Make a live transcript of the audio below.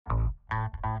Hi,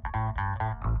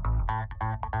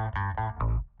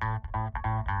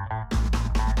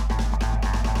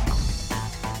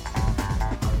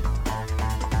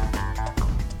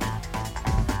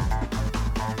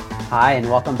 and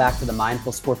welcome back to the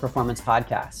Mindful Sport Performance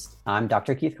Podcast. I'm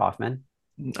Dr. Keith Kaufman.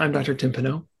 I'm Dr. Tim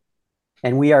Pino.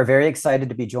 And we are very excited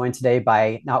to be joined today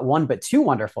by not one, but two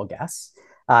wonderful guests,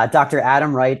 Dr.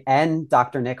 Adam Wright and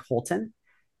Dr. Nick Holton.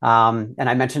 And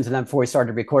I mentioned to them before we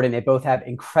started recording, they both have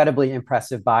incredibly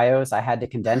impressive bios. I had to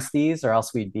condense these, or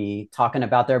else we'd be talking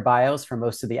about their bios for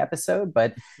most of the episode.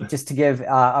 But just to give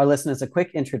our listeners a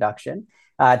quick introduction,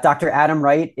 Dr. Adam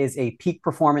Wright is a peak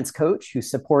performance coach who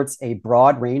supports a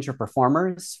broad range of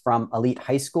performers from elite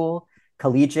high school,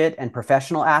 collegiate, and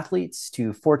professional athletes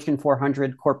to Fortune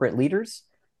 400 corporate leaders,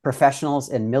 professionals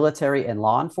in military and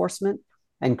law enforcement,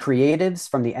 and creatives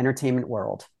from the entertainment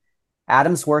world.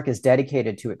 Adam's work is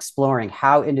dedicated to exploring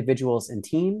how individuals and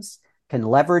teams can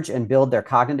leverage and build their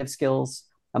cognitive skills,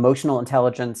 emotional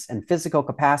intelligence, and physical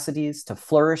capacities to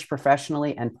flourish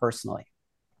professionally and personally.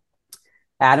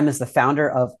 Adam is the founder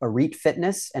of Elite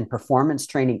Fitness and Performance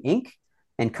Training, Inc.,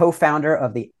 and co-founder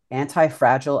of the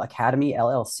Anti-Fragile Academy,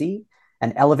 LLC,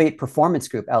 and Elevate Performance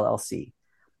Group, LLC.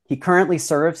 He currently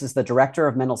serves as the Director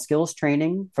of Mental Skills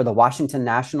Training for the Washington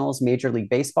Nationals Major League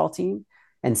Baseball team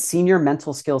and Senior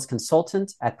Mental Skills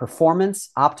Consultant at Performance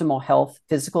Optimal Health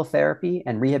Physical Therapy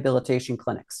and Rehabilitation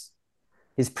Clinics.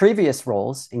 His previous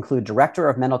roles include Director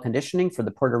of Mental Conditioning for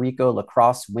the Puerto Rico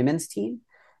lacrosse women's team,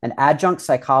 an adjunct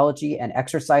psychology and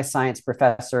exercise science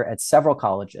professor at several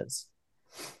colleges.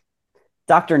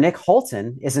 Dr. Nick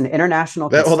Holton is an international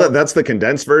consultant. That's the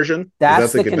condensed version?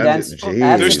 That's the condensed.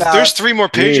 There's 3 more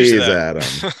pages of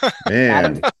that.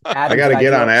 Adam. Man, I got to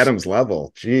get on Adam's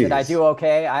level. Jeez. Did I do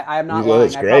okay? I'm not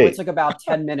lying. I probably took about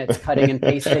 10 minutes cutting and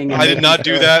pasting. I did not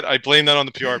do that. I blame that on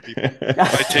the PR people.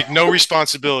 I take no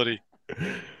responsibility.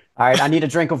 All right, I need a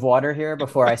drink of water here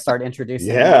before I start introducing.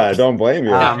 Yeah, I don't blame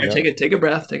you. Take a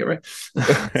breath.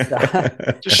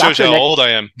 Just shows you how old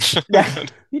I am. Yeah,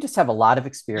 you just have a lot of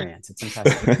experience. It's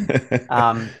impressive.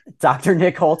 Dr.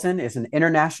 Nick Holton is an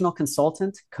international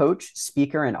consultant, coach,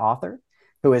 speaker, and author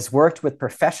who has worked with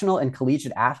professional and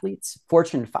collegiate athletes,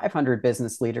 Fortune 500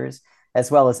 business leaders,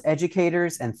 as well as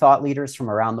educators and thought leaders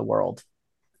from around the world.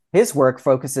 His work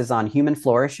focuses on human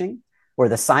flourishing, or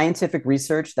the scientific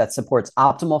research that supports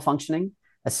optimal functioning,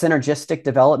 a synergistic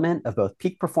development of both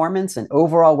peak performance and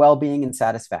overall well-being and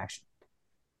satisfaction.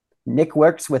 Nick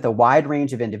works with a wide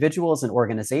range of individuals and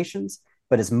organizations,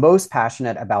 but is most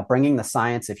passionate about bringing the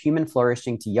science of human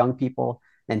flourishing to young people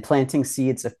and planting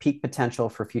seeds of peak potential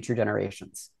for future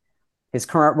generations. His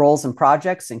current roles and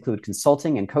projects include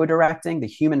consulting and co-directing the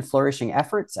human flourishing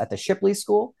efforts at the Shipley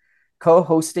School,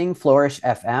 co-hosting Flourish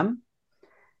FM,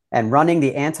 and running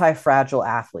the Anti-Fragile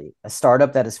Athlete, a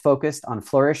startup that is focused on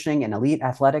flourishing in elite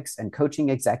athletics and coaching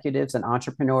executives and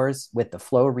entrepreneurs with the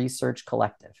Flow Research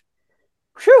Collective.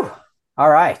 Whew. All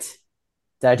right.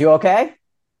 Did I do okay?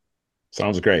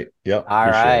 Sounds great. Yep. All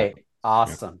right. Sure.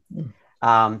 Awesome. Yep.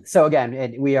 So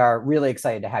again, we are really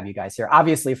excited to have you guys here.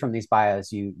 Obviously, from these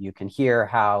bios, you can hear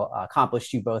how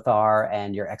accomplished you both are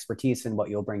and your expertise and what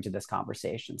you'll bring to this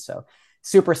conversation. So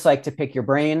super psyched to pick your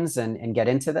brains and get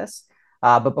into this.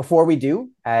 But before we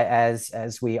do,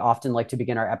 as we often like to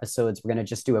begin our episodes, we're going to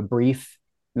just do a brief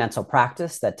mental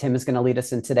practice that Tim is going to lead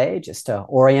us in today, just to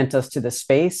orient us to the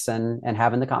space and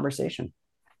having the conversation.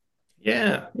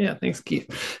 Yeah. Thanks,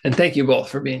 Keith, and thank you both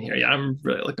for being here. Yeah, I'm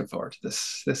really looking forward to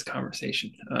this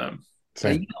conversation.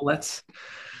 Let's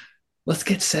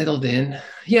get settled in.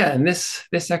 Yeah, and this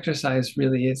exercise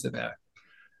really is about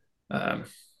kind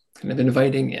of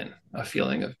inviting in a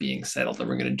feeling of being settled. And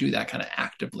we're going to do that kind of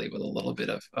actively with a little bit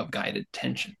of guided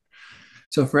tension.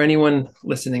 So for anyone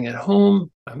listening at home,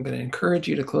 I'm going to encourage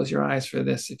you to close your eyes for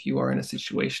this. If you are in a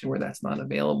situation where that's not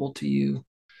available to you,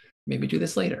 maybe do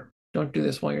this later. Don't do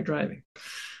this while you're driving.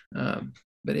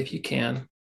 But if you can,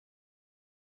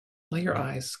 let your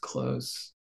eyes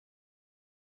close.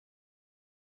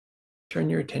 Turn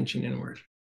your attention inward.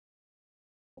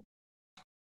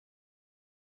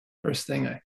 First thing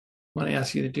I want to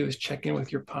ask you to do is check in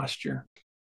with your posture.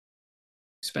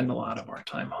 We spend a lot of our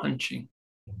time hunching.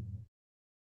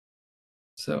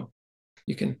 So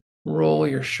you can roll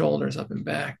your shoulders up and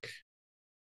back,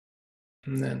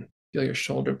 and then feel your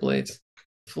shoulder blades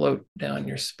float down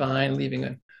your spine, leaving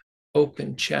an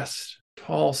open chest,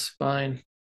 tall spine.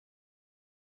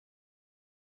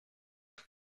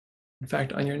 In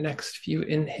fact, on your next few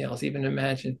inhales, even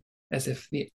imagine as if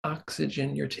the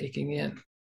oxygen you're taking in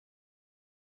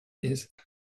is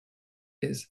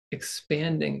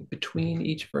expanding between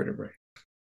each vertebrae.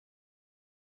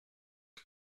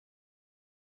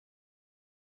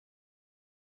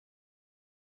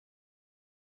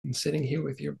 And sitting here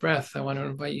with your breath, I want to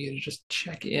invite you to just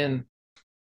check in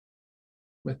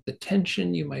with the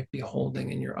tension you might be holding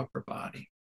in your upper body,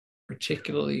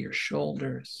 particularly your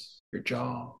shoulders, your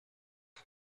jaw,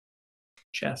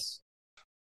 chest.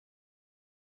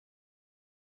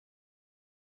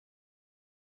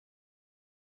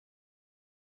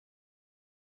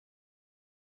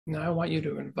 Now I want you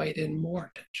to invite in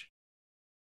more tension.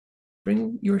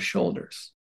 Bring your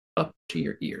shoulders up to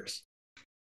your ears.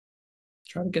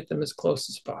 Try to get them as close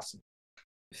as possible.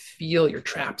 Feel your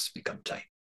traps become tight.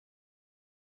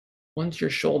 Once your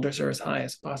shoulders are as high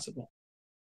as possible,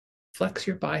 flex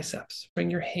your biceps.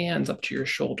 Bring your hands up to your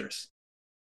shoulders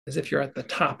as if you're at the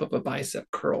top of a bicep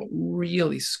curl.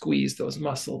 Really squeeze those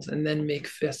muscles and then make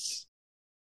fists.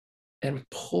 And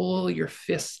pull your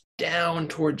fists down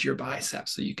towards your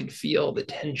biceps so you can feel the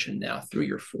tension now through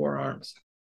your forearms,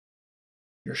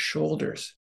 your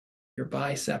shoulders, your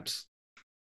biceps,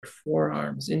 your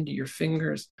forearms into your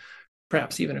fingers,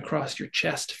 perhaps even across your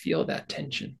chest. Feel that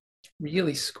tension.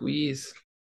 Really squeeze.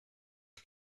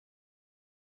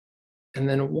 And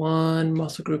then one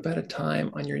muscle group at a time.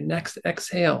 On your next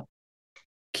exhale,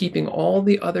 keeping all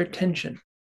the other tension,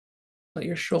 let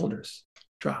your shoulders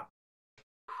drop.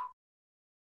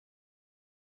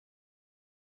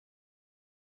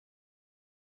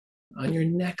 On your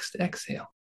next exhale,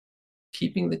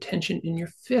 keeping the tension in your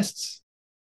fists,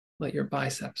 let your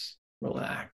biceps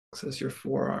relax as your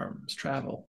forearms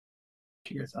travel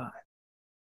to your thigh.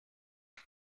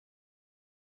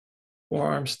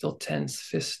 Forearms still tense,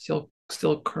 fists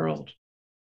still curled.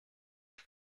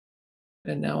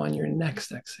 And now on your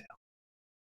next exhale,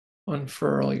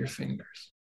 unfurl your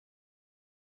fingers,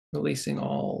 releasing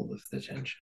all of the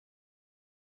tension.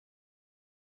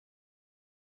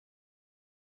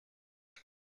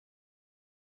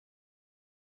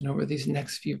 And over these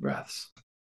next few breaths,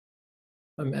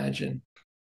 imagine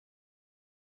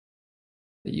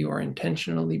that you are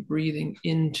intentionally breathing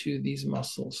into these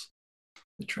muscles,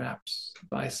 the traps,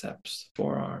 biceps,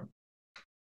 forearm,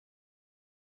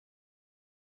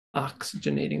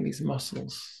 oxygenating these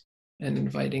muscles and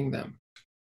inviting them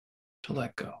to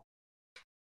let go.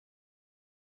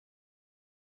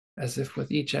 As if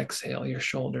with each exhale, your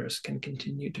shoulders can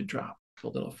continue to drop a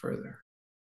little further.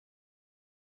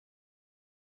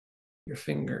 Your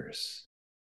fingers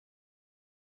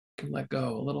can let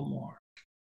go a little more.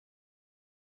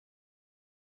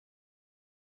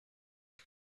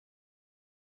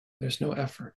 There's no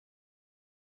effort.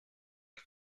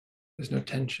 There's no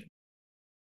tension.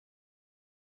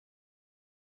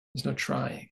 There's no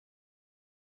trying.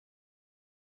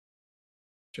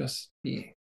 Just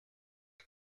being.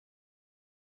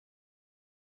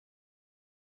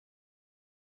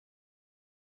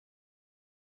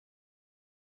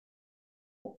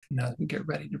 Now as we get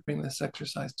ready to bring this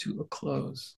exercise to a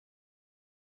close,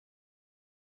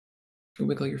 you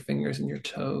wiggle your fingers and your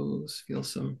toes, feel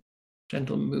some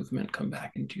gentle movement come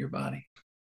back into your body.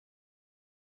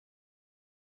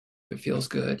 If it feels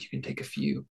good, you can take a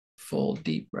few full,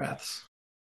 deep breaths.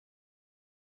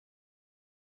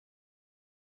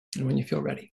 And when you feel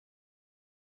ready,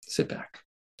 sit back,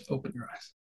 open your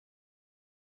eyes.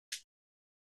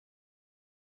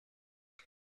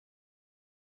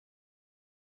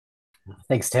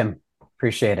 Thanks, Tim.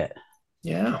 Appreciate it.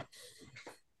 Yeah.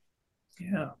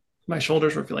 My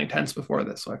shoulders were feeling tense before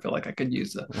this, so I feel like I could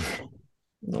use a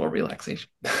little relaxation.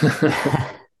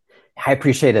 I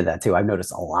appreciated that too. I've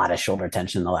noticed a lot of shoulder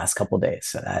tension in the last couple of days,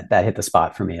 so that hit the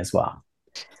spot for me as well.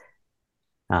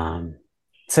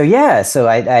 So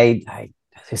as I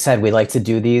said, we like to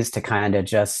do these to kind of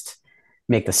just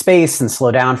make the space and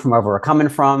slow down from where we're coming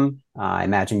from. I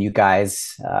imagine you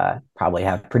guys probably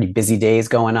have pretty busy days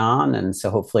going on, and so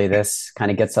hopefully this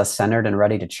kind of gets us centered and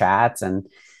ready to chat. And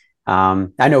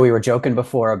I know we were joking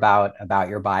before about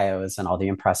your bios and all the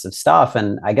impressive stuff,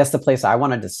 and I guess the place I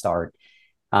wanted to start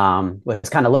was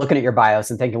kind of looking at your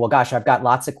bios and thinking, well, gosh, I've got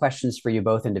lots of questions for you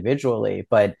both individually,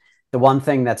 but the one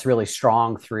thing that's really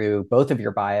strong through both of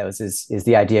your bios is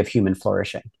the idea of human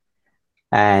flourishing.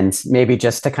 And maybe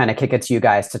just to kind of kick it to you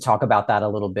guys to talk about that a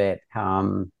little bit,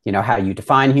 how you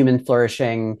define human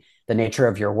flourishing, the nature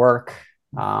of your work,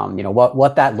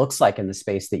 what that looks like in the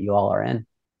space that you all are in.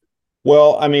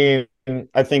 Well, I mean,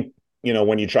 I think,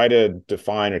 when you try to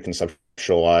define or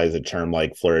conceptualize a term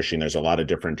like flourishing, there's a lot of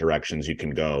different directions you can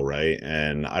go, right?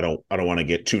 And I don't want to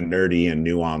get too nerdy and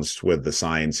nuanced with the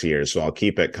science here. So I'll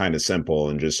keep it kind of simple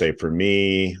and just say, for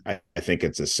me, I think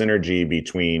it's a synergy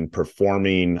between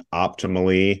performing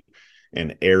optimally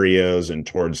in areas and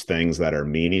towards things that are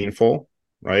meaningful,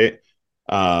 right?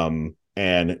 And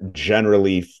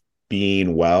generally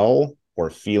being well or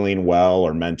feeling well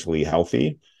or mentally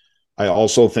healthy. I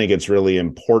also think it's really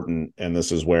important, and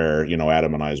this is where,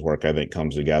 Adam and I's work, I think,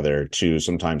 comes together, to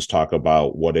sometimes talk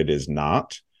about what it is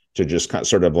not, to just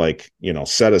sort of like,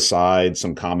 set aside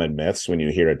some common myths when you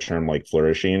hear a term like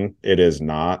flourishing. It is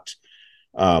not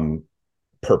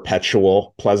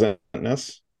perpetual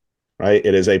pleasantness, right?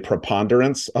 It is a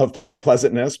preponderance of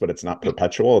pleasantness, but it's not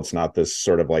perpetual. It's not this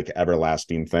sort of like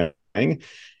everlasting thing. And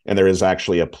there is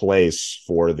actually a place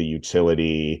for the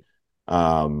utility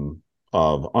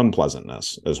of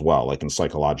unpleasantness as well, like in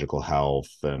psychological health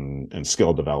and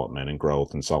skill development and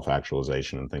growth and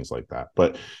self-actualization and things like that.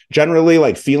 But generally,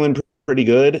 like feeling pretty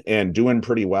good and doing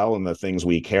pretty well in the things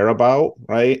we care about,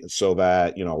 right? So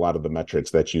that, a lot of the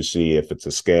metrics that you see, if it's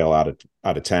a scale out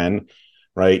of 10,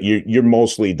 right, you're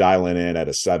mostly dialing in at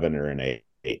a 7 or an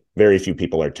 8. Very few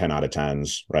people are 10 out of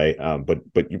 10s, right?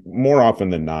 But more often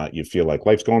than not, you feel like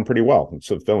life's going pretty well. It's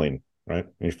fulfilling, right?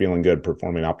 You're feeling good,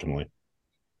 performing optimally.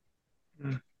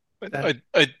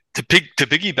 To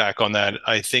piggyback on that,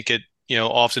 I think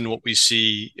often what we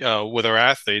see with our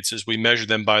athletes is we measure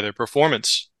them by their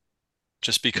performance.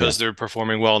 Just because they're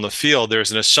performing well in the field,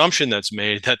 there's an assumption that's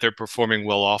made that they're performing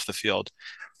well off the field.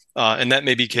 And that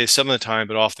may be the case some of the time,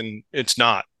 but often it's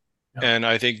not. Yeah. And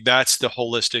I think that's the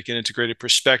holistic and integrated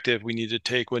perspective we need to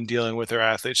take when dealing with our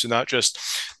athletes, and not just,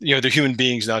 they're human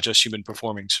beings, not just human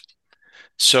performings.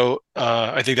 So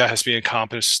I think that has to be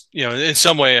encompassed, in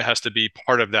some way it has to be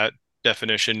part of that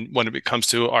definition when it comes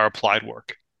to our applied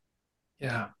work.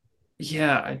 Yeah.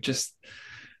 Yeah.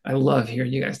 I love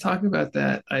hearing you guys talk about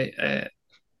that.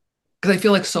 Because I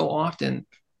feel like so often,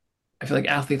 I feel like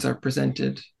athletes are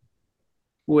presented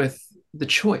with the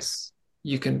choice.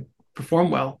 You can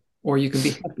perform well, or you can be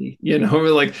happy,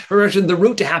 or actually the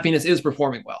route to happiness is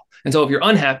performing well. And so if you're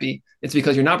unhappy, it's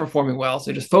because you're not performing well.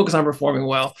 So just focus on performing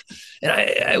well.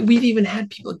 And we've even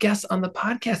had people, guests on the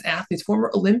podcast, athletes,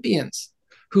 former Olympians,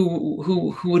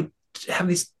 who would have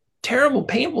these terrible,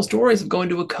 painful stories of going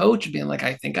to a coach and being like,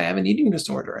 I think I have an eating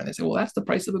disorder. And they say, well, that's the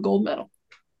price of a gold medal.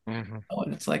 Mm-hmm.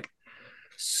 And it's like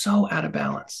so out of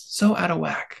balance, so out of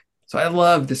whack. So I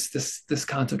love this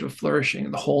concept of flourishing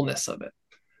and the wholeness of it.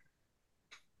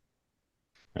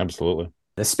 Absolutely.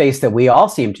 The space that we all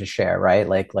seem to share, right?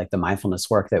 Like the mindfulness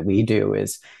work that we do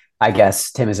is, I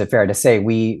guess, Tim, is it fair to say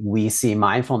we see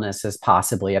mindfulness as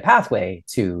possibly a pathway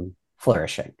to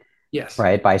flourishing? Yes.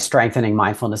 Right. By strengthening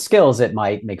mindfulness skills, it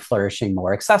might make flourishing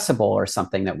more accessible, or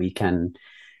something that we can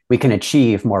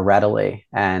achieve more readily.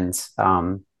 And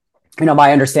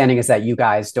my understanding is that you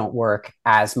guys don't work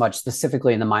as much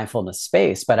specifically in the mindfulness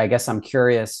space, but I guess I'm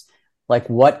curious, like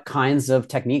what kinds of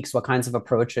techniques, what kinds of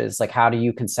approaches, like how do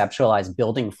you conceptualize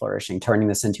building flourishing, turning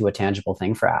this into a tangible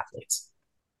thing for athletes?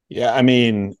 Yeah, I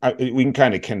mean, we can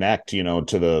kind of connect, to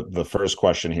the first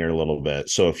question here a little bit.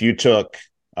 So if you took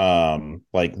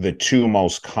like the two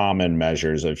most common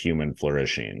measures of human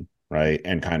flourishing, right,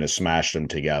 and kind of smashed them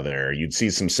together, you'd see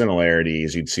some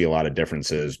similarities, you'd see a lot of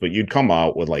differences, but you'd come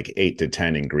out with like 8 to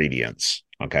 10 ingredients.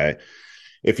 Okay.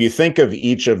 If you think of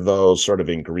each of those sort of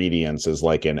ingredients as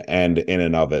like an end in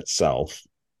and of itself,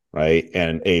 right,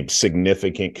 and a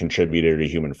significant contributor to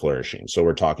human flourishing. So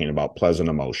we're talking about pleasant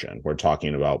emotion. We're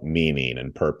talking about meaning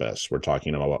and purpose. We're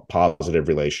talking about positive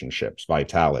relationships,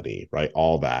 vitality, right,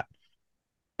 all that.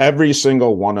 Every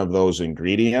single one of those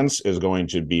ingredients is going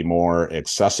to be more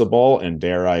accessible and,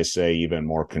 dare I say, even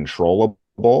more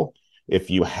controllable if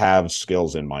you have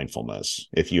skills in mindfulness,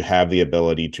 if you have the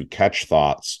ability to catch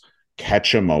thoughts,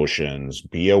 catch emotions,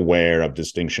 be aware of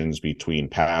distinctions between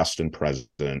past and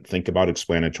present, think about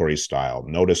explanatory style,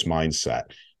 notice mindset,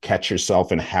 catch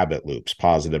yourself in habit loops,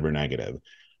 positive or negative.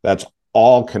 That's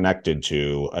all connected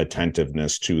to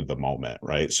attentiveness to the moment,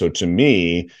 right? So to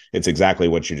me, it's exactly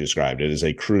what you described. It is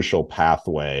a crucial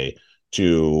pathway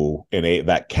to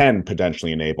that can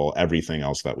potentially enable everything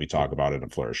else that we talk about in a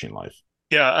flourishing life.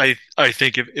 Yeah, I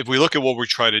think if we look at what we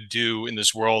try to do in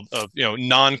this world of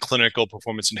non-clinical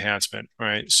performance enhancement,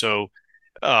 right? So,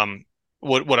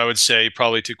 what I would say,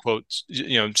 probably to quote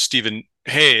Stephen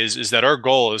Hayes, is that our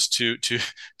goal is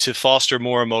to foster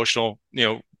more emotional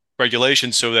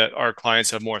regulation so that our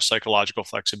clients have more psychological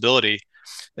flexibility.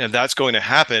 And if that's going to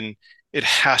happen, it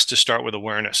has to start with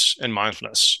awareness and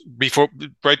mindfulness.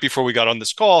 Right before we got on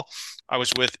this call, I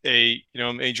was with a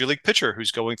major league pitcher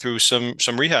who's going through some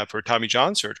rehab for Tommy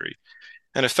John surgery,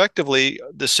 and effectively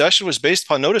the session was based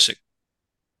upon noticing.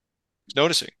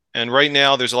 And right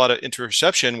now there's a lot of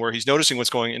interoception where he's noticing what's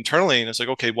going internally, and it's like,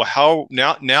 okay, well, how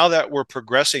now that we're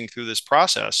progressing through this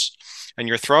process, and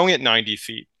you're throwing it 90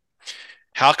 feet,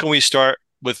 how can we start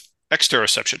with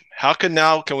exteroception? How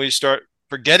can we start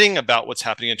forgetting about what's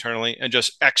happening internally and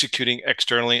just executing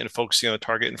externally and focusing on the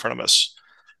target in front of us?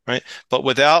 right? But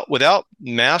without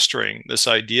mastering this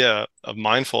idea of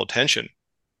mindful attention,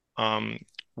 um,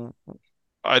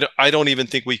 I don't even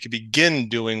think we could begin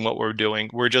doing what we're doing.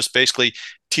 We're just basically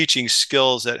teaching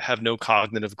skills that have no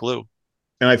cognitive glue.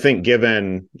 And I think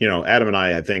given, Adam and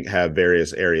I think have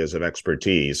various areas of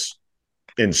expertise,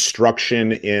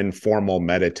 instruction in formal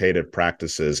meditative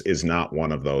practices is not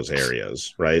one of those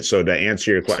areas, right? So to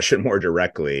answer your question more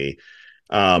directly,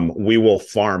 we will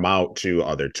farm out to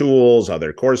other tools,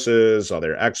 other courses,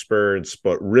 other experts,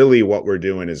 but really what we're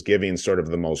doing is giving sort of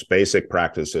the most basic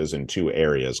practices in two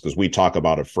areas, because we talk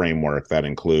about a framework that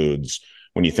includes,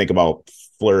 when you think about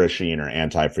flourishing or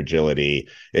anti-fragility,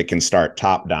 it can start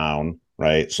top down,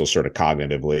 right? So sort of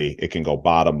cognitively, it can go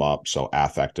bottom up, so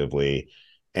affectively,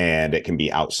 and it can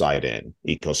be outside in,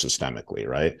 ecosystemically,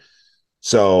 right?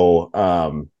 So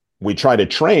we try to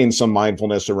train some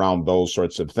mindfulness around those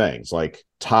sorts of things. Like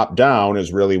top down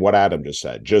is really what Adam just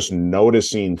said, just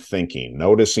noticing thinking,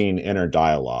 noticing inner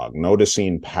dialogue,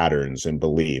 noticing patterns and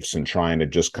beliefs, and trying to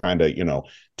just kind of,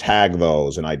 tag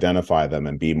those and identify them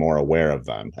and be more aware of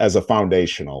them as a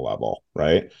foundational level,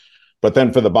 right? But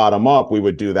then for the bottom up, we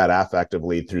would do that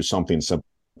affectively through something simple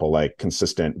like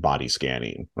consistent body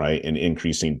scanning, right? And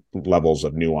increasing levels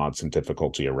of nuance and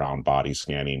difficulty around body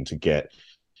scanning to get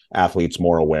athletes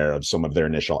more aware of some of their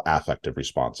initial affective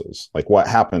responses. Like what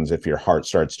happens if your heart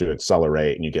starts to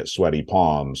accelerate and you get sweaty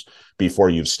palms before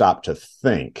you've stopped to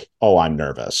think, oh, I'm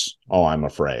nervous, oh, I'm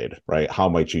afraid, right? How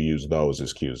might you use those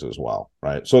as cues as well,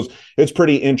 right? So it's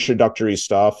pretty introductory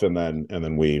stuff, and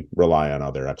then we rely on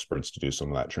other experts to do some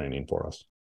of that training for us.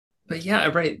 But yeah,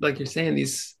 right, like you're saying,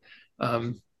 these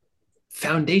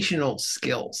foundational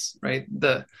skills, right?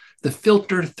 The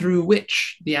filter through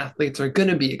which the athletes are going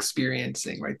to be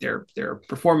experiencing, right, their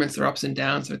performance, their ups and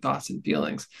downs, their thoughts and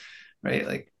feelings, right?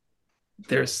 Like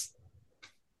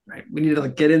we need to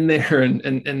get in there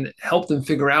and help them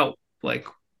figure out like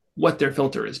what their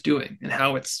filter is doing and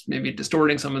how it's maybe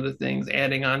distorting some of the things,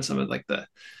 adding on some of like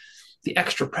the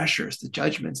extra pressures, the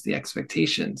judgments, the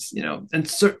expectations, and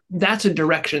so that's a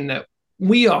direction that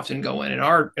we often go in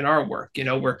our work.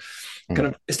 We're kind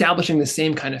of establishing the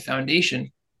same kind of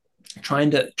foundation,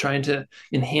 trying to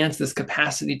enhance this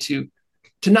capacity to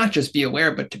not just be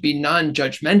aware, but to be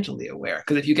non-judgmentally aware.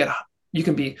 Because if you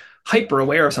can be hyper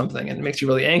aware of something and it makes you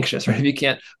really anxious, right? If you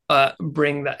can't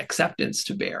bring that acceptance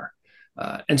to bear.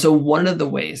 And so one of the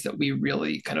ways that we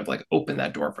really kind of like open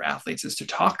that door for athletes is to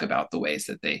talk about the ways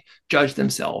that they judge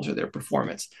themselves or their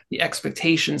performance, the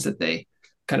expectations that they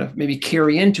kind of maybe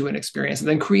carry into an experience and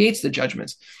then creates the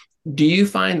judgments. Do you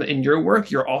find that in your work,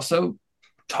 you're also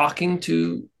talking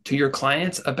to your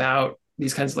clients about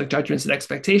these kinds of like judgments and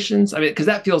expectations? I mean, because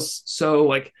that feels so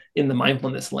like in the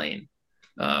mindfulness lane.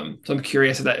 So I'm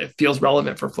curious if that it feels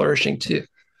relevant for flourishing too.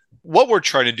 What we're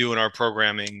trying to do in our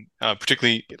programming,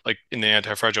 particularly like in the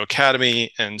Anti-Fragile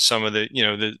Academy and some of the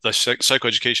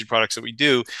psychoeducation products that we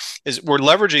do, is we're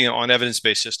leveraging it on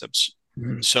evidence-based systems.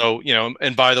 Mm-hmm. So,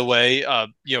 and by the way,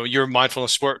 your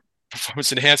mindfulness sport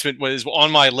performance enhancement was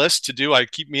on my list to do. I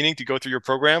keep meaning to go through your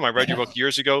program. I read your book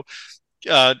years ago.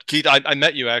 Keith, I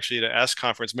met you actually at an Ask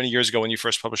conference many years ago when you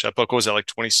first published that book. What was that, like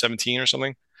 2017 or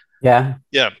something? Yeah.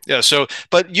 So,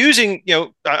 but using,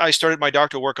 I started my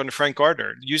doctoral work under Frank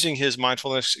Gardner, using his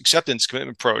mindfulness acceptance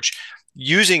commitment approach,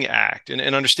 using ACT and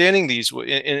understanding these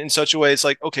in such a way. It's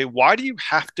like, okay, why do you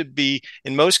have to be,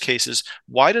 in most cases,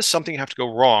 why does something have to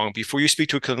go wrong before you speak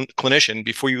to a clinician,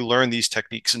 before you learn these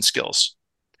techniques and skills?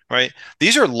 Right?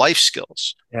 These are life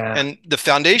skills. Yeah. And the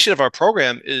foundation of our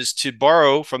program is to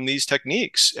borrow from these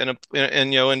techniques and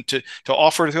to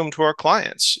offer them to our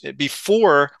clients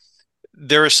before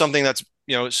there is something that's,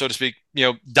 so to speak,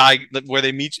 where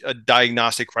they meet a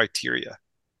diagnostic criteria,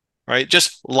 right?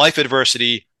 Just life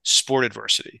adversity, sport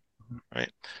adversity,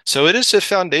 right? So it is a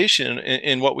foundation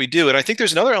in what we do. And I think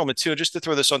there's another element too, just to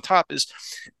throw this on top, is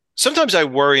sometimes I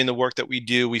worry in the work that we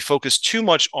do, we focus too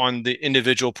much on the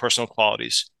individual personal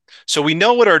qualities. So we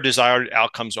know what our desired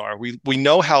outcomes are. We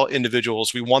know how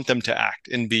individuals, we want them to act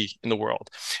and be in the world.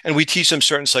 And we teach them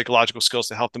certain psychological skills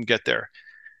to help them get there.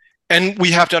 And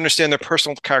we have to understand their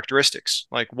personal characteristics,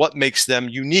 like what makes them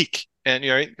unique. And,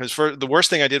 because for the worst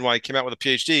thing I did when I came out with a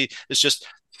PhD is just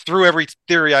threw every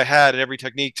theory I had and every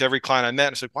technique to every client I met.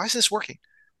 And it's like, why is this working?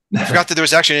 I forgot that there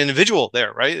was actually an individual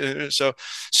there, right?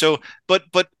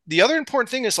 But the other important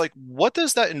thing is like, what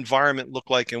does that environment look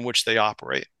like in which they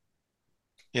operate?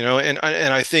 And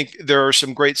I think there are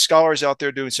some great scholars out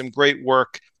there doing some great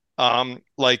work,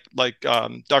 like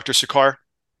Dr. Sakar,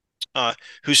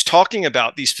 who's talking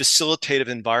about these facilitative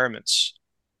environments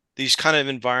these kind of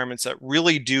environments that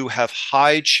really do have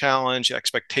high challenge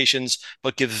expectations,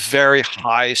 but give very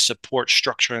high support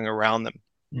structuring around them.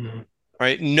 Mm-hmm.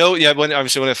 Right? No, yeah. When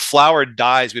obviously when a flower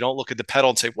dies, we don't look at the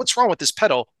petal and say, "What's wrong with this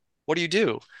petal?" What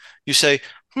do? You say,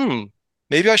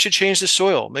 maybe I should change the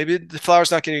soil. Maybe the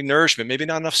flower's not getting nourishment. Maybe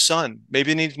not enough sun.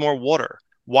 Maybe it needs more water.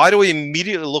 Why do we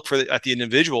immediately look at the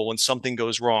individual when something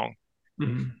goes wrong?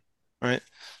 Mm-hmm. Right.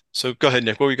 So go ahead,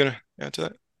 Nick. What were you going to add to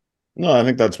that? No, I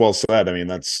think that's well said. I mean,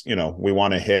 that's, we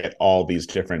want to hit all these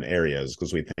different areas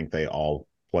because we think they all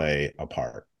play a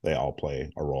part. They all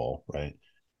play a role, right?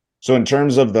 So in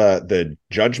terms of the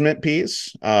judgment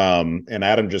piece, and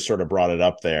Adam just sort of brought it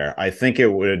up there, I think it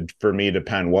would, for me,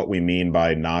 depend what we mean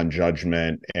by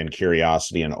non-judgment and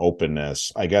curiosity and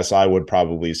openness. I guess I would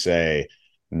probably say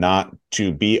not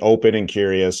to be open and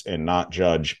curious and not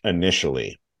judge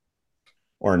initially,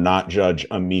 or not judge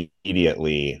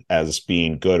immediately as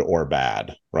being good or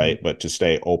bad, right? Mm-hmm. But to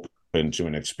stay open to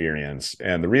an experience.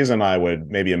 And the reason I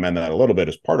would maybe amend that a little bit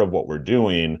is part of what we're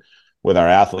doing with our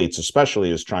athletes, especially,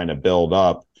 is trying to build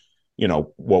up,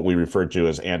 what we refer to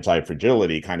as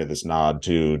anti-fragility, kind of this nod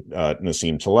to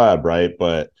Nassim Taleb, right?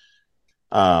 But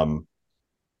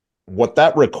what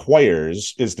that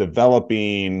requires is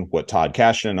developing what Todd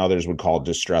Kashdan and others would call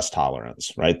distress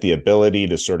tolerance, right? The ability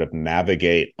to sort of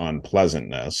navigate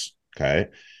unpleasantness, okay?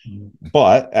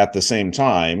 But at the same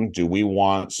time, do we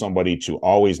want somebody to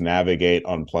always navigate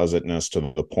unpleasantness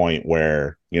to the point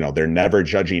where, they're never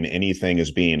judging anything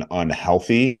as being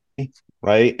unhealthy,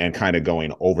 right? And kind of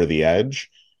going over the edge.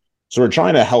 So we're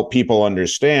trying to help people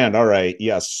understand, all right,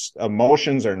 yes,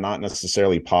 emotions are not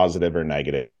necessarily positive or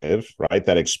negative, right?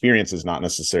 That experience is not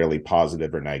necessarily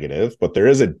positive or negative, but there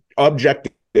is an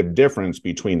objective difference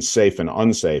between safe and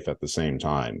unsafe at the same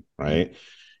time, right?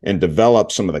 And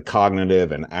develop some of the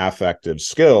cognitive and affective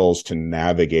skills to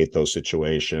navigate those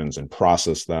situations and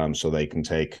process them so they can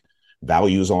take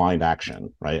values-aligned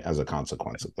action, right, as a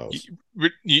consequence of those.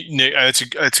 Nick,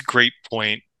 that's a great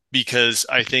point, because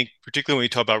I think particularly when we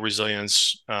talk about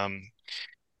resilience,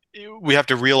 we have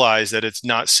to realize that it's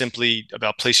not simply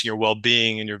about placing your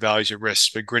well-being and your values at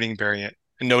risk, but grinning, bearing it,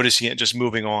 and noticing it, just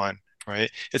moving on, right?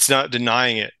 It's not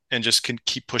denying it and just can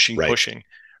keep pushing.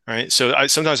 Right. So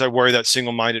sometimes I worry that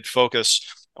single-minded focus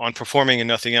on performing and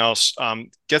nothing else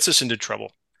gets us into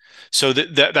trouble. So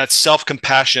that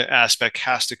self-compassionate aspect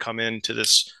has to come into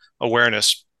this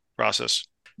awareness process.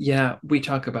 Yeah, we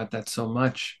talk about that so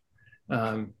much,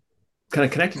 kind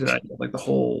of connected to that, like the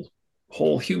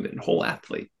whole human, whole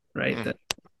athlete, right? Mm. That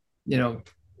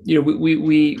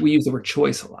we use the word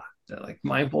choice a lot. That, like,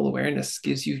 mindful awareness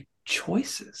gives you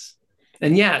choices.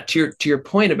 And yeah, to your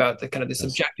point about the kind of the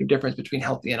subjective difference between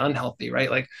healthy and unhealthy, right?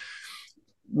 Like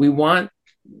we want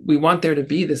there to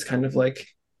be this kind of like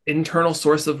internal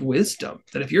source of wisdom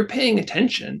that if you're paying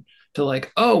attention to,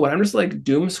 like, oh, when I'm just like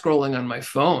doom scrolling on my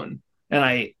phone and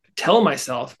I tell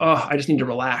myself, oh, I just need to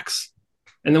relax.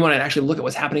 And then when I actually look at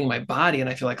what's happening in my body and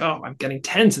I feel like, oh, I'm getting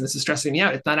tense and this is stressing me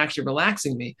out, it's not actually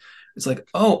relaxing me. It's like,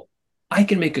 oh, I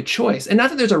can make a choice. And not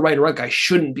that there's a right or wrong, I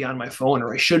shouldn't be on my phone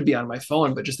or I should be on my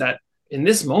phone, but just that in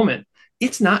this moment,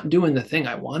 it's not doing the thing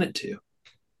I want it to,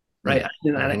 right?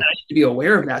 Mm-hmm. And I need to be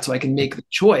aware of that so I can make the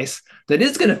choice that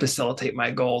is going to facilitate my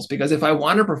goals. Because if I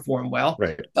want to perform well,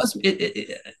 right,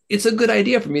 it's a good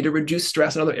idea for me to reduce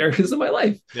stress in other areas of my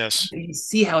life. Yes. And you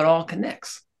see how it all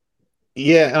connects.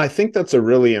 Yeah, and I think that's a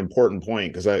really important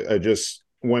point, because I just,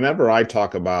 whenever I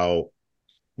talk about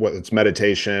what it's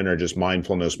meditation or just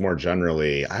mindfulness more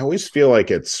generally, I always feel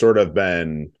like it's sort of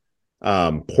been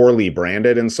poorly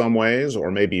branded in some ways,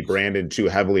 or maybe branded too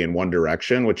heavily in one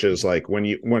direction, which is like when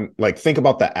think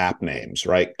about the app names,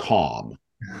 right? Calm,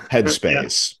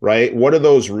 Headspace, right? What do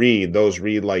those read? Those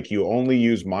read like you only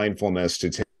use mindfulness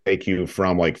to take you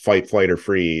from like fight, flight, or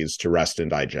freeze to rest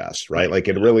and digest, right? Like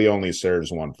it really only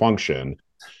serves one function.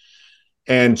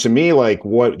 And to me, like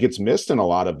what gets missed in a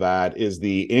lot of that is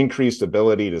the increased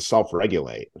ability to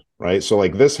self-regulate, right? So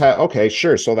like this, okay,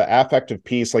 sure. So the affective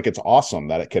piece, like it's awesome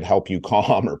that it could help you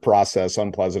calm or process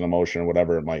unpleasant emotion,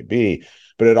 whatever it might be.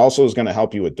 But it also is going to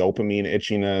help you with dopamine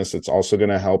itchiness. It's also going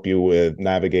to help you with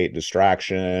navigate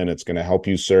distraction. It's going to help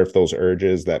you surf those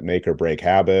urges that make or break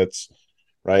habits,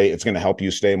 right? It's going to help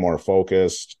you stay more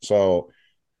focused. So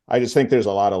I just think there's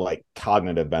a lot of like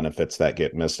cognitive benefits that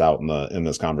get missed out in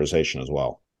this conversation as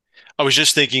well. I was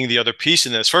just thinking the other piece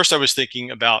in this. First, I was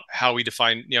thinking about how we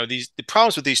define, the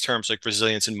problems with these terms like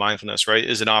resilience and mindfulness, right,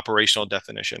 is an operational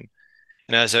definition.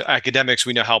 And as academics,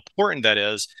 we know how important that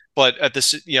is. But at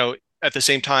the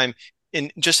same time,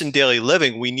 in daily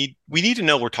living, we need to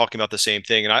know we're talking about the same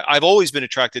thing. And I've always been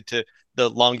attracted to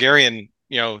the Longarian,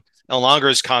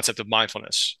 Elonga's concept of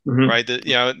mindfulness, right? That,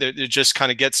 you know, it just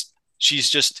kind of gets,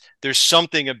 there's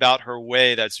something about her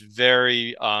way that's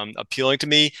very appealing to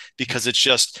me, because it's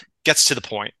just gets to the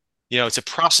point. You know, it's a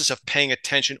process of paying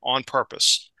attention on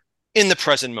purpose in the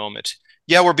present moment.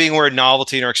 Yeah, we're being aware of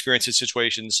novelty in our experience in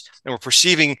situations, and we're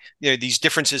perceiving, you know, these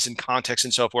differences in context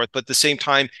and so forth. But at the same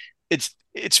time,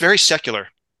 it's very secular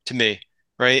to me,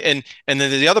 right? And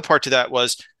then the other part to that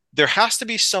was, there has to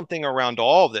be something around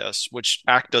all of this, which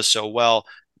ACT does so well,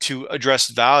 to address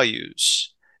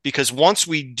values. Because once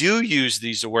we do use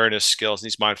these awareness skills,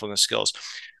 these mindfulness skills,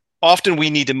 often we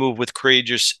need to move with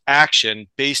courageous action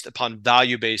based upon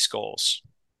value-based goals,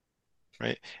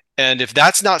 right? And if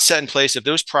that's not set in place, if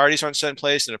those priorities aren't set in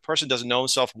place, and a person doesn't know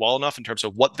himself well enough in terms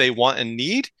of what they want and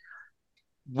need,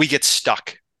 we get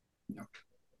stuck.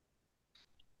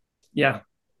 Yeah.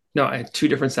 No, I had 2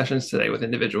 different sessions today with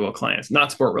individual clients,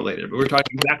 not sport related, but we're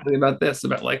talking exactly about this,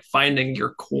 about like finding your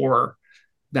core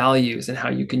values and how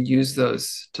you can use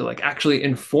those to like actually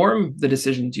inform the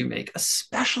decisions you make,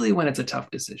 especially when it's a tough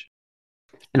decision.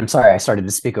 And I'm sorry, I started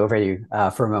to speak over you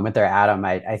for a moment there, Adam.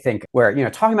 I think we're, you know,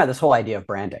 talking about this whole idea of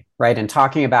branding, right? And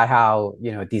talking about how,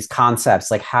 you know, these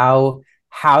concepts, like how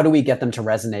do we get them to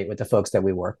resonate with the folks that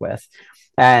we work with?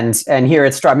 And here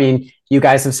it's, I mean, you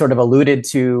guys have sort of alluded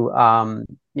to,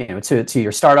 you know, to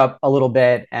your startup a little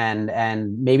bit,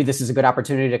 and maybe this is a good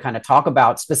opportunity to kind of talk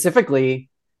about specifically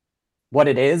what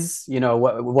it is, you know,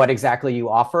 what exactly you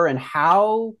offer, and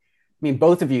how, I mean,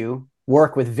 both of you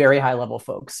work with very high level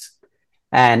folks,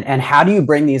 and how do you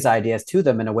bring these ideas to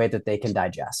them in a way that they can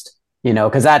digest? You know,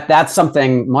 because that's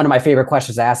something, one of my favorite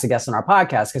questions I ask the guests on our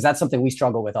podcast, because that's something we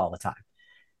struggle with all the time,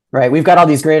 right? We've got all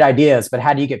these great ideas, but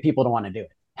how do you get people to want to do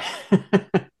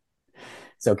it?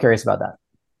 So curious about that.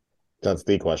 That's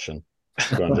the question.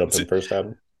 Do you want to jump in first,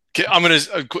 Adam? Okay, I'm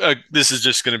gonna. This is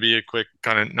just gonna be a quick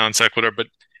kind of non sequitur, but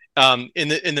in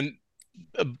the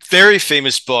very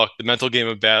famous book, The Mental Game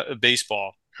of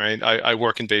Baseball, right? I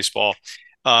work in baseball,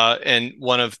 and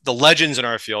one of the legends in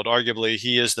our field, arguably,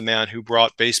 he is the man who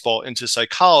brought baseball into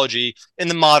psychology in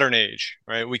the modern age,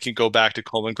 right? We can go back to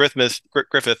Coleman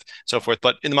Griffith, so forth,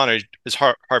 but in the modern age is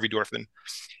Harvey Dorfman.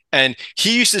 And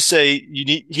he used to say he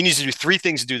needs to do 3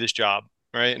 things to do this job,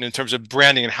 right? And in terms of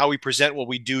branding and how we present what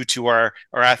we do to our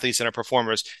athletes and our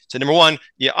performers. So number 1,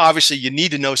 yeah, obviously you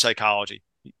need to know psychology.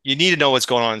 You need to know what's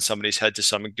going on in somebody's head to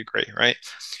some degree, right?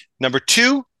 Number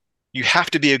 2, you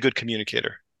have to be a good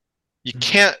communicator. You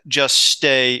can't just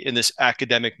stay in this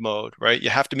academic mode, right?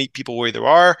 You have to meet people where they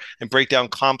are and break down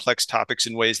complex topics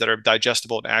in ways that are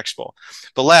digestible and actionable.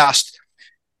 But last,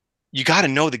 you got to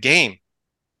know the game.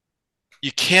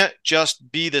 You can't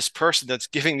just be this person that's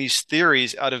giving these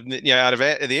theories out of the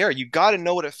air. You got to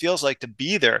know what it feels like to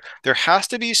be there. There has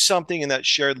to be something in that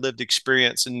shared lived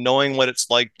experience and knowing what it's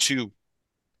like to.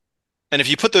 And if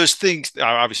you put those things,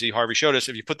 obviously Harvey showed us,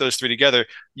 if you put those 3 together,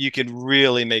 you can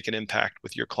really make an impact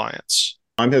with your clients.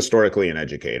 I'm historically an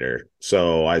educator,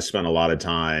 so I spent a lot of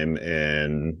time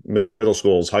in middle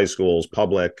schools, high schools,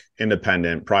 public,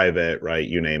 independent, private, right?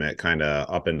 You name it, kind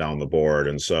of up and down the board.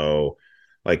 And so,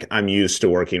 like, I'm used to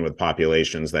working with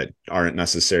populations that aren't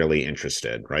necessarily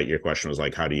interested, right? Your question was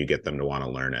like, how do you get them to want to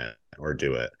learn it or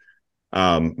do it?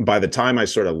 By the time I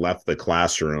sort of left the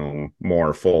classroom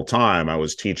more full time, I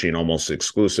was teaching almost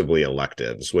exclusively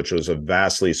electives, which was a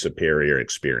vastly superior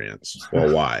experience.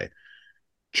 Well, why?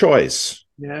 Choice.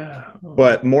 Yeah.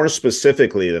 But more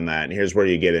specifically than that, and here's where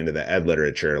you get into the ed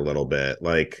literature a little bit,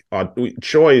 like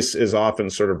choice is often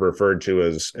sort of referred to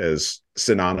as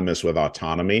synonymous with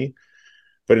autonomy.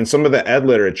 But in some of the ed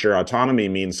literature, autonomy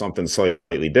means something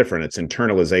slightly different. It's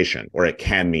internalization, or it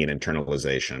can mean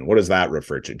internalization. What does that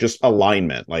refer to? Just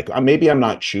alignment. Like, maybe I'm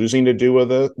not choosing to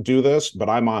do this, but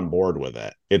I'm on board with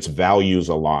it. It's values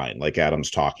aligned, like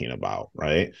Adam's talking about,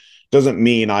 right? Doesn't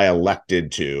mean I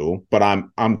elected to, but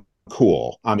I'm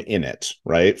cool. I'm in it,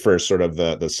 right? For sort of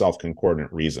the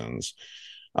self-concordant reasons.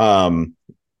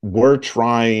 We're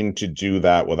trying to do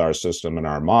that with our system and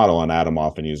our model. And Adam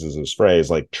often uses this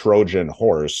phrase like Trojan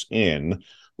horse in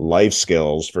life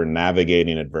skills for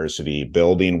navigating adversity,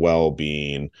 building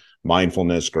well-being,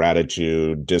 mindfulness,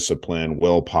 gratitude, discipline,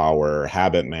 willpower,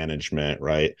 habit management,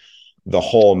 right? The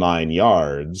whole 9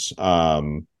 yards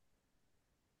to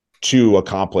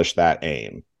accomplish that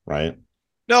aim, right?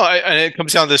 No, and it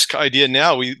comes down to this idea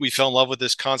now. We fell in love with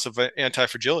this concept of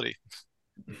anti-fragility.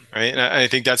 Right. And I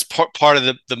think that's part of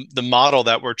the model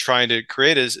that we're trying to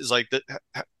create is like,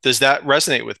 does that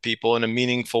resonate with people in a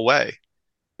meaningful way,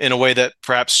 in a way that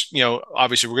perhaps, you know,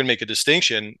 obviously we're going to make a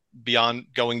distinction beyond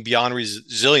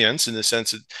resilience in the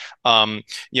sense that,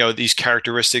 you know, these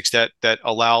characteristics that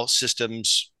allow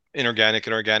systems inorganic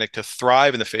and organic to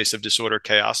thrive in the face of disorder,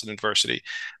 chaos, and adversity.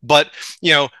 But,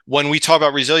 you know, when we talk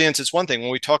about resilience, it's one thing.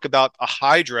 When we talk about a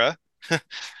hydra,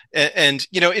 and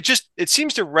you know, it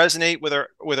seems to resonate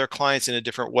with our clients in a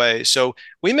different way. So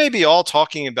we may be all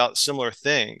talking about similar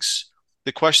things.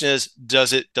 The question is,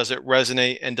 does it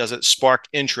resonate, and does it spark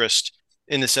interest,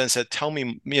 in the sense that, tell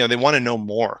me, you know, they want to know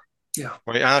more. Yeah.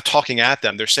 Right? I'm not talking at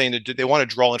them. They're saying that they want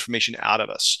to draw information out of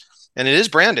us. And it is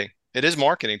branding. It is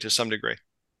marketing to some degree.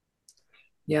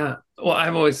 Yeah. Well,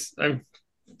 I've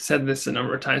said this a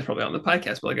number of times probably on the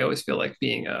podcast, but like I always feel like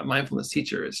being a mindfulness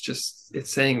teacher is just,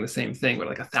 it's saying the same thing, but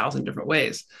like 1,000 different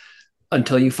ways,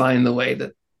 until you find the way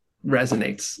that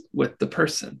resonates with the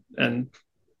person. And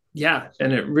yeah,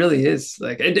 and it really is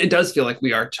like, it does feel like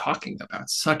we are talking about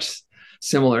such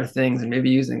similar things, and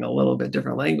maybe using a little bit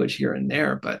different language here and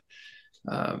there, but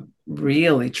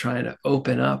really trying to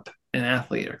open up an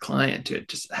athlete or client to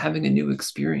just having a new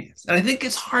experience. And I think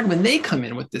it's hard when they come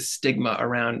in with this stigma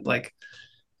around, like,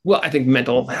 well, I think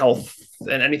mental health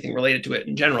and anything related to it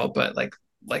in general, but like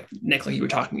Nick, like you were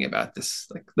talking about this,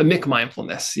 like the Mick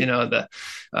mindfulness, you know, the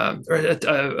or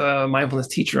a mindfulness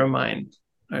teacher of mine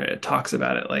talks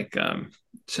about it, like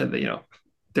said that, you know,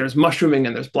 there's mushrooming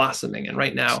and there's blossoming, and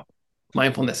right now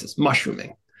mindfulness is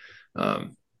mushrooming,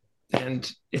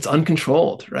 and it's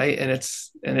uncontrolled, right? And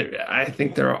I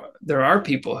think there are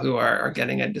people who are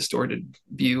getting a distorted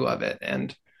view of it,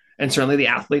 and certainly the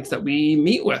athletes that we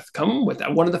meet with come with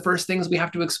that. One of the first things we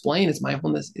have to explain is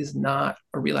mindfulness is not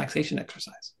a relaxation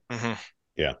exercise. Mm-hmm.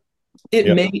 Yeah.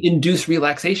 It may induce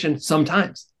relaxation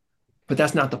sometimes, but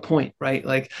that's not the point, right?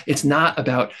 Like, it's not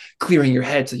about clearing your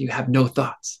head so you have no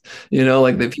thoughts, you know,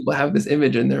 like that people have this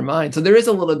image in their mind. So there is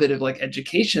a little bit of like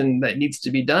education that needs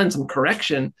to be done, some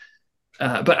correction.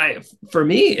 But for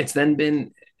me, it's then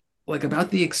been like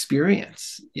about the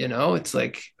experience, you know, it's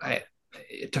like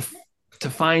to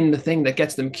find the thing that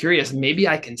gets them curious. Maybe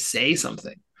I can say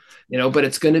something, you know, but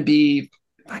it's going to be,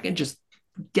 if I can just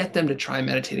get them to try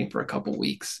meditating for a couple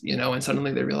weeks, you know, and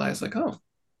suddenly they realize like, oh,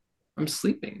 I'm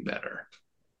sleeping better,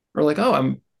 or like,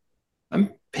 oh, I'm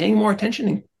paying more attention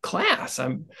in class.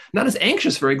 I'm not as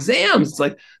anxious for exams. It's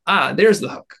like, there's the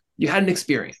hook. You had an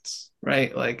experience,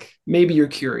 right? Like, maybe you're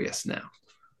curious now.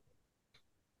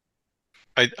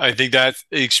 I think that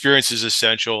experience is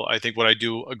essential. I think what I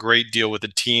do a great deal with the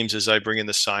teams is I bring in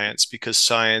the science, because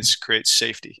science creates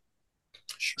safety.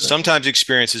 Sure. Sometimes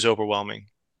experience is overwhelming.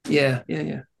 Yeah.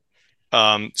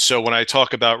 So when I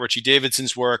talk about Richie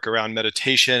Davidson's work around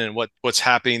meditation and what's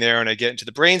happening there, and I get into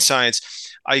the brain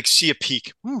science, I see a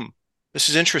peak. This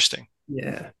is interesting.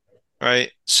 Yeah.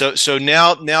 Right. So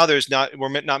now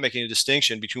we're not making a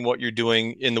distinction between what you're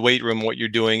doing in the weight room and what you're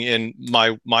doing in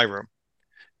my room.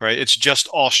 Right. It's just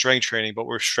all strength training, but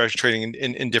we're strength training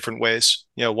in different ways,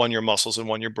 you know, one your muscles and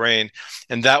one your brain.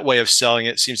 And that way of selling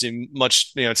it seems to be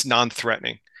much, you know, it's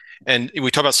non-threatening. And we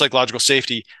talk about psychological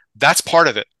safety. That's part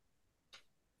of it.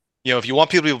 You know, if you want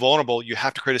people to be vulnerable, you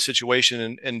have to create a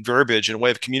situation and verbiage and a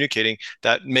way of communicating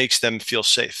that makes them feel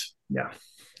safe. Yeah.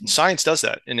 And science does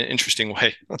that in an interesting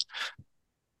way.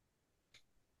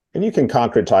 And you can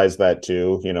concretize that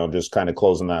too, you know, just kind of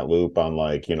closing that loop on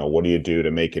like, you know, what do you do to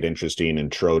make it interesting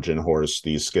and Trojan horse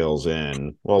these skills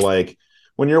in? Well, like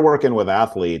when you're working with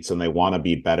athletes and they want to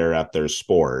be better at their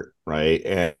sport,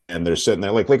 right? And they're sitting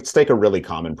there, like, let's take a really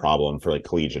common problem for like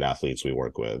collegiate athletes we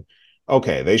work with.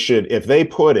 Okay, they should, if they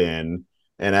put in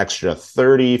an extra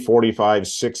 30, 45,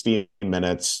 60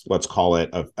 minutes, let's call it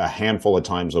a handful of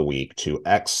times a week to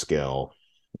X skill,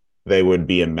 they would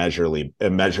be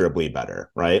immeasurably better,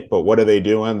 right? But what are they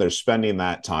doing? They're spending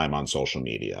that time on social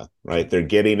media, right? They're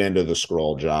getting into the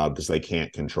scroll job because they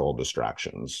can't control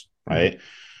distractions, right? Mm-hmm.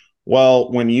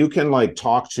 Well, when you can like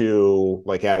talk to,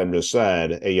 like Adam just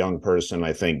said, a young person,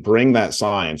 I think, bring that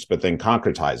science, but then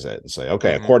concretize it and say,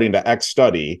 okay, according to X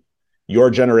study, your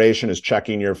generation is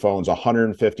checking your phones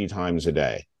 150 times a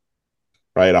day,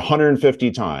 right?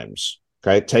 150 times,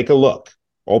 okay? Take a look.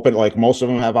 Open, like most of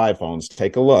them have iPhones,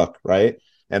 take a look, right?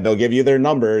 And they'll give you their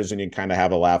numbers and you kind of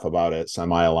have a laugh about it,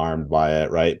 semi-alarmed by it,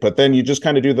 right? But then you just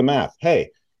kind of do the math. Hey,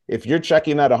 if you're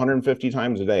checking that 150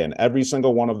 times a day and every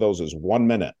single one of those is 1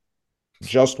 minute,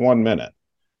 just 1 minute,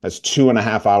 that's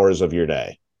 2.5 hours of your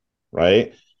day,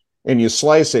 right? And you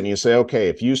slice it and you say, okay,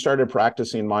 if you started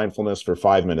practicing mindfulness for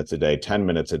 5 minutes a day, 10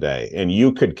 minutes a day, and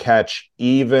you could catch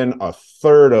even a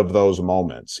third of those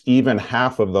moments, even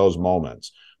half of those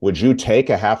moments, would you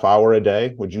take a half hour a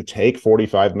day? Would you take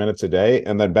 45 minutes a day?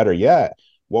 And then better yet,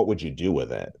 what would you do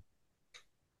with it?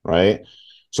 Right?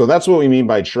 So that's what we mean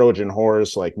by Trojan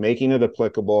horse, like making it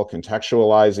applicable,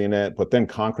 contextualizing it, but then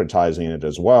concretizing it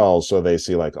as well. So they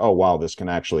see like, oh, wow, this can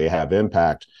actually have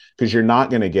impact, because you're not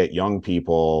going to get young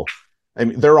people. I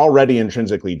mean, they're already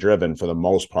intrinsically driven for the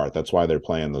most part. That's why they're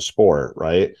playing the sport,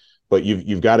 right? But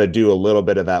you've got to do a little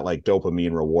bit of that like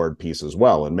dopamine reward piece as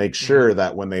well, and make sure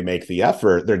that when they make the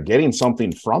effort, they're getting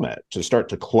something from it to start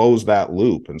to close that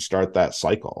loop and start that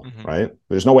cycle, right?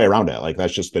 There's no way around it. Like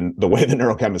that's just the way the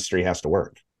neurochemistry has to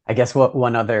work. I guess what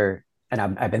one other, and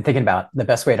I've been thinking about the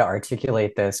best way to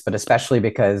articulate this, but especially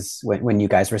because when you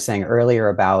guys were saying earlier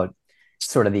about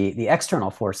sort of the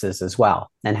external forces as well,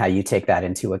 and how you take that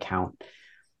into account,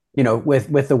 you know,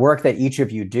 with the work that each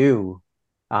of you do,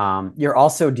 you're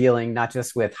also dealing not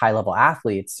just with high level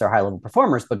athletes or high level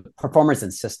performers, but performers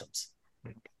in systems,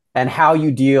 and how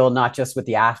you deal not just with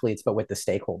the athletes, but with the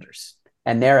stakeholders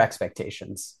and their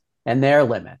expectations and their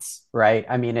limits, right?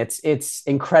 I mean, it's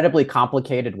incredibly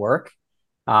complicated work.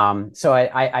 So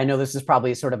I know this is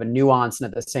probably sort of a nuanced and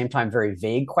at the same time very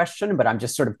vague question, but I'm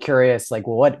just sort of curious, like,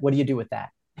 well, what do you do with that?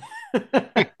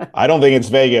 I don't think it's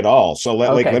vague at all. So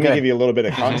let me good. give you a little bit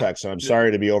of context. And I'm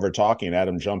sorry to be over talking.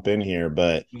 Adam, jump in here,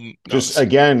 but just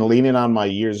again, leaning on my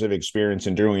years of experience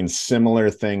in doing similar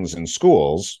things in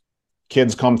schools,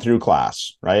 kids come through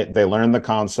class, right? They learn the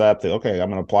concept. Okay, I'm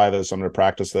going to apply this. I'm going to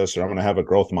practice this, or I'm going to have a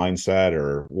growth mindset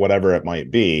or whatever it might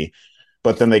be.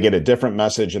 But then they get a different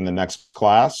message in the next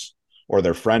class, or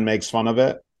their friend makes fun of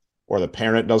it, or the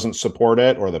parent doesn't support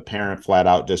it, or the parent flat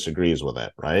out disagrees with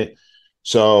it, right?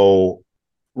 So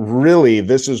really,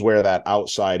 this is where that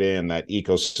outside in, that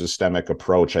ecosystemic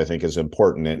approach, I think, is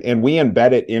important. And we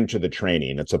embed it into the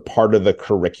training. It's a part of the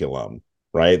curriculum,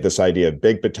 right? This idea of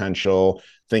big potential,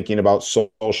 thinking about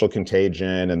social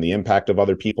contagion and the impact of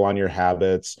other people on your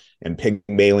habits, and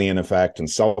Pygmalion effect and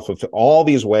all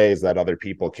these ways that other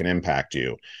people can impact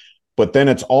you. But then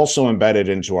it's also embedded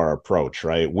into our approach,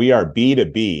 right? We are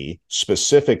B2B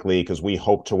specifically because we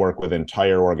hope to work with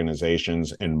entire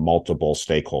organizations and multiple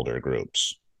stakeholder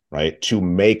groups, right? To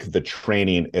make the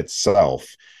training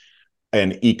itself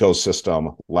an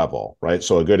ecosystem level, right?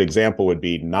 So a good example would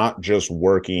be not just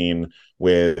working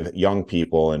with young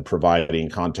people and providing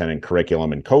content and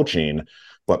curriculum and coaching,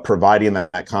 but providing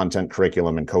that content,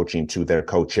 curriculum, and coaching to their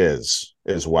coaches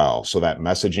as well. So that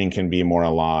messaging can be more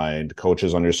aligned.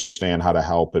 Coaches understand how to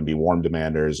help and be warm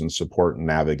demanders and support and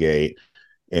navigate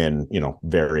in,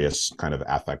 various kind of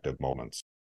affective moments.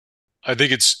 I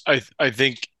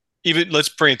think even let's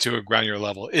bring it to a granular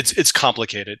level. It's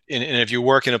complicated. And if you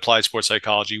work in applied sports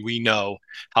psychology, we know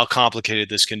how complicated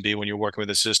this can be when you're working with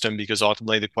a system, because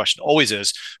ultimately the question always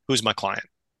is, who's my client?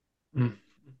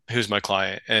 Who's my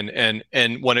client? And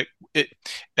when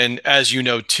and as you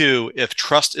know too, if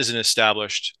trust isn't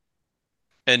established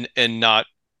and not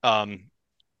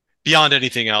beyond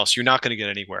anything else, you're not going to get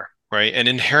anywhere, right? And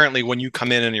inherently, when you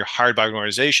come in and you're hired by an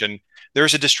organization,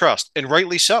 there's a distrust, and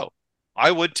rightly so.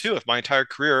 I would too if my entire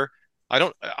career I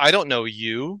don't know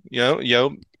you,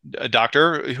 a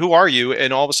doctor, who are you?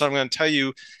 And all of a sudden I'm going to tell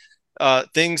you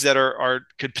things that are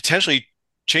could potentially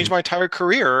change my entire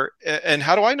career. And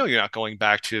how do I know you're not going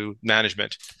back to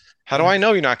management? How do I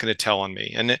know you're not going to tell on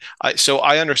me? And so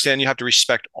I understand you have to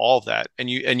respect all of that, and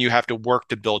you have to work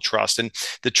to build trust. And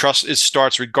the trust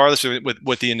starts regardless of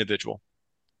with the individual,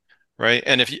 right?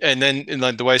 And then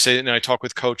the way I say it, and I talk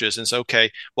with coaches and say,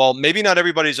 okay, well, maybe not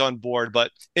everybody's on board,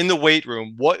 but in the weight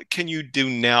room, what can you do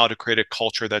now to create a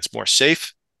culture that's more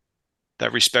safe,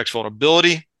 that respects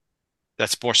vulnerability,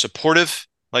 that's more supportive?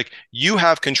 Like, you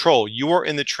have control. You are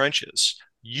in the trenches.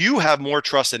 You have more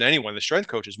trust than anyone. The strength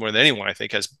coaches, more than anyone, I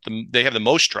think, they have the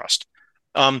most trust.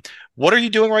 What are you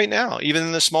doing right now, even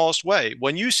in the smallest way?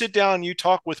 When you sit down and you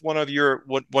talk with one of your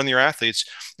athletes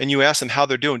and you ask them how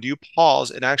they're doing, do you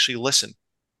pause and actually listen?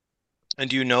 And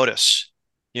do you notice?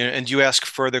 And do you ask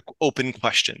further open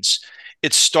questions?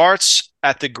 It starts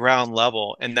at the ground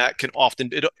level, and that can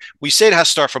often we say it has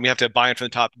to start from, we have to buy in from the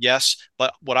top, yes,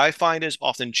 but what I find is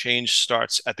often change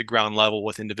starts at the ground level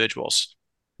with individuals.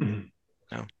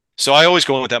 So I always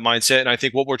go in with that mindset, and I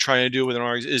think what we're trying to do with an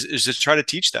organization is to try to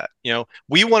teach that.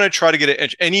 We want to try to get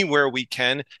it anywhere we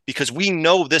can, because we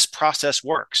know this process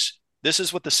works. This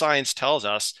is what the science tells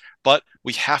us, but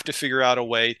we have to figure out a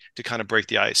way to kind of break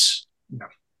the ice.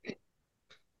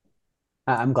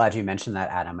 I'm glad you mentioned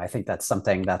that, Adam. I think that's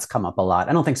something that's come up a lot.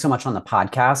 I don't think so much on the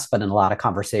podcast, but in a lot of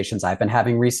conversations I've been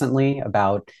having recently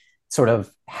about sort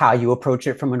of how you approach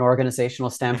it from an organizational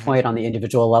standpoint on the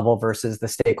individual level versus the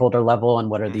stakeholder level,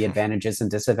 and what are the advantages and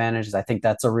disadvantages. I think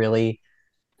that's a really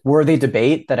worthy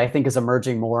debate that I think is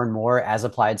emerging more and more as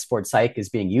applied sports psych is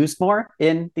being used more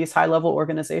in these high level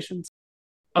organizations.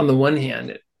 On the one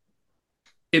hand,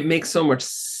 it makes so much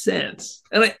sense.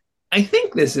 And I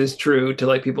think this is true to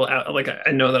like people out, like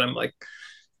I know that I'm like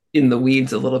in the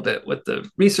weeds a little bit with the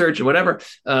research or whatever.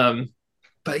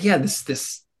 But yeah,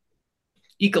 this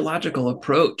ecological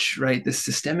approach, right? This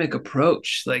systemic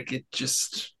approach, like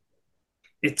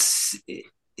it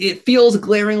feels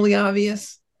glaringly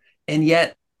obvious, and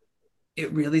yet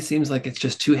it really seems like it's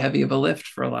just too heavy of a lift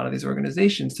for a lot of these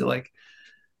organizations to like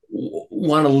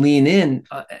want to lean in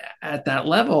at that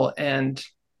level. And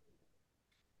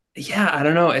yeah, I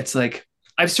don't know. It's like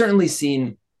I've certainly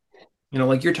seen,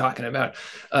 like you're talking about,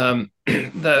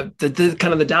 the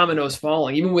kind of the dominoes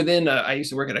falling, even within. I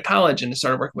used to work at a college and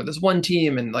started working with this one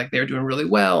team, and like they were doing really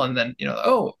well. And then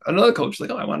oh, another coach like,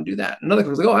 oh, I want to do that. Another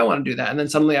coach like, oh, I want to do that. And then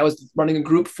suddenly I was running a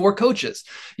group for coaches.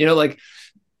 Like,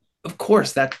 of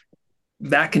course that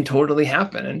can totally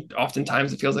happen, and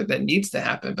oftentimes it feels like that needs to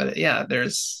happen. But yeah,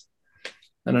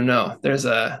 I don't know. There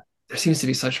seems to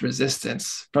be such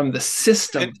resistance from the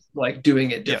system, like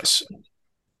doing it differently.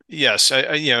 Yes.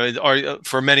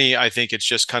 For many, I think it's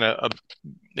just kind of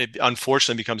it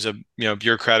unfortunately becomes a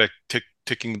bureaucratic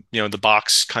ticking the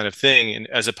box kind of thing, and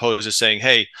as opposed to saying,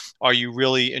 hey, are you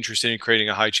really interested in creating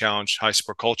a high challenge, high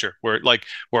sport culture where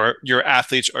your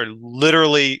athletes are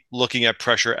literally looking at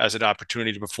pressure as an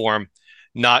opportunity to perform,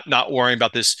 not worrying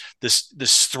about this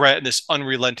threat and this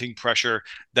unrelenting pressure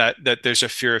that there's a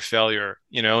fear of failure,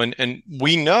 and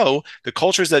we know the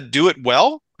cultures that do it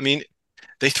well, I mean,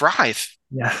 they thrive.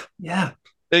 Yeah.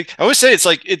 I always say it's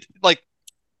like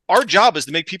our job is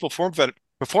to make people perform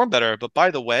better. But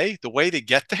by the way to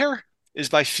get there is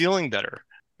by feeling better,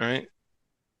 right?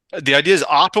 The idea is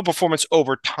optimal performance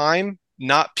over time,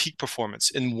 not peak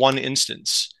performance in one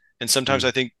instance. And sometimes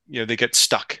I think they get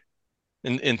stuck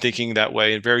in thinking that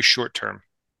way in very short term.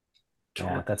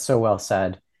 Yeah, that's so well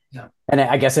said. Yeah. And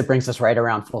I guess it brings us right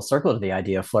around full circle to the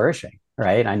idea of flourishing,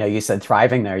 right? I know you said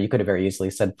thriving there. You could have very easily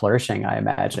said flourishing, I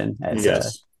imagine.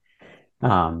 Yes.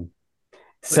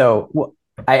 So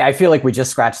I feel like we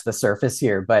just scratched the surface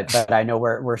here, but I know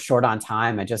we're short on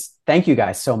time. I just thank you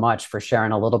guys so much for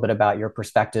sharing a little bit about your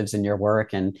perspectives and your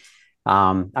work. And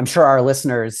I'm sure our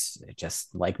listeners,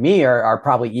 just like me, are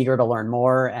probably eager to learn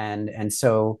more. And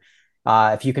so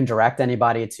if you can direct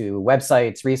anybody to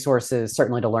websites, resources,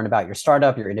 certainly to learn about your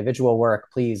startup, your individual work,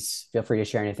 please feel free to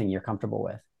share anything you're comfortable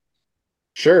with.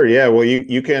 Sure. Yeah. Well,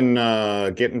 you can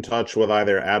get in touch with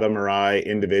either Adam or I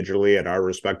individually at our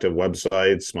respective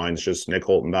websites. Mine's just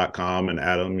nickholton.com, and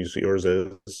Adam, yours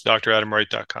is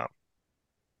dradamwright.com.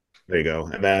 There you go.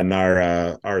 And then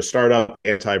our startup,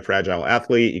 Anti-Fragile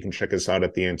Athlete, you can check us out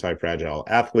at the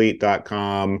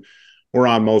antifragileathlete.com. We're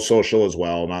on most social as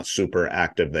well, not super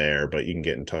active there, but you can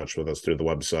get in touch with us through the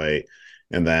website.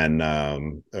 And then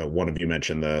one of you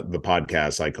mentioned the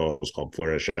podcast I co-host called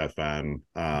Flourish FM,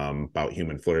 about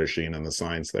human flourishing and the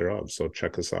science thereof. So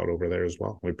check us out over there as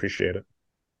well. We appreciate it.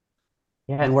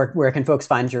 Yeah, and where can folks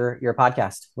find your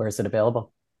podcast? Where is it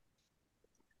available?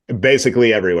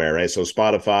 Basically everywhere, right? So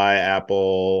Spotify,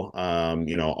 Apple,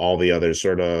 all the other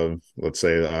sort of, let's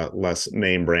say, less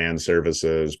name brand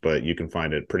services, but you can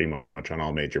find it pretty much on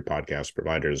all major podcast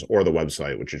providers or the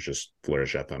website, which is just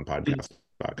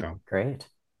flourishfmpodcast.com. Great.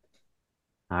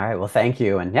 All right. Well, thank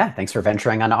you. And yeah, thanks for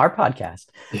venturing on our podcast.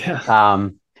 Yeah.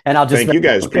 And I'll just thank you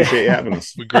guys. Appreciate you having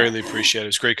us. We greatly appreciate it. It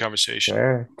was a great conversation.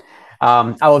 Sure.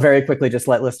 I will very quickly just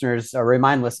let listeners or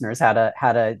remind listeners how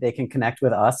they can connect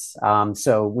with us.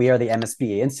 So we are the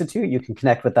MSPA Institute. You can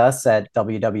connect with us at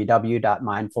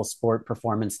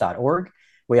www.mindfulsportperformance.org.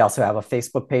 We also have a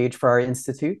Facebook page for our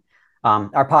institute.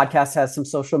 Our podcast has some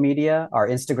social media. Our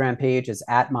Instagram page is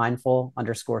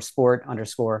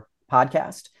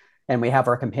 @mindful_sport_podcast. And we have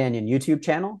our companion YouTube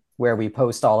channel where we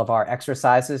post all of our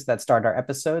exercises that start our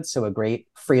episodes. So a great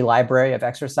free library of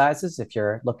exercises if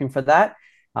you're looking for that.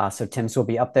 So Tim's will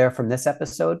be up there from this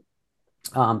episode.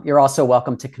 You're also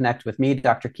welcome to connect with me,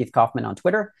 Dr. Keith Kaufman, on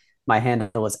Twitter. My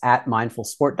handle is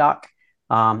 @mindfulsportdoc.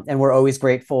 And we're always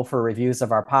grateful for reviews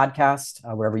of our podcast,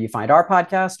 wherever you find our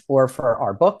podcast, or for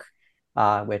our book,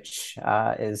 which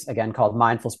is again called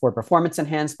Mindful Sport Performance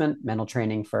Enhancement, Mental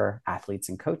Training for Athletes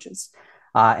and Coaches.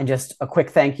 And just a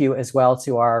quick thank you as well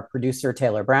to our producer,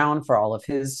 Taylor Brown, for all of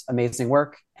his amazing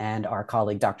work, and our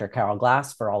colleague, Dr. Carol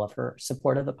Glass, for all of her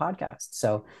support of the podcast.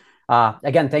 So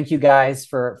again, thank you guys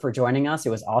for joining us. It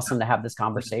was awesome to have this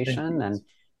conversation, and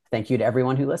thank you to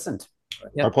everyone who listened.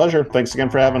 Our pleasure. Thanks again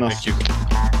for having us. Thank you.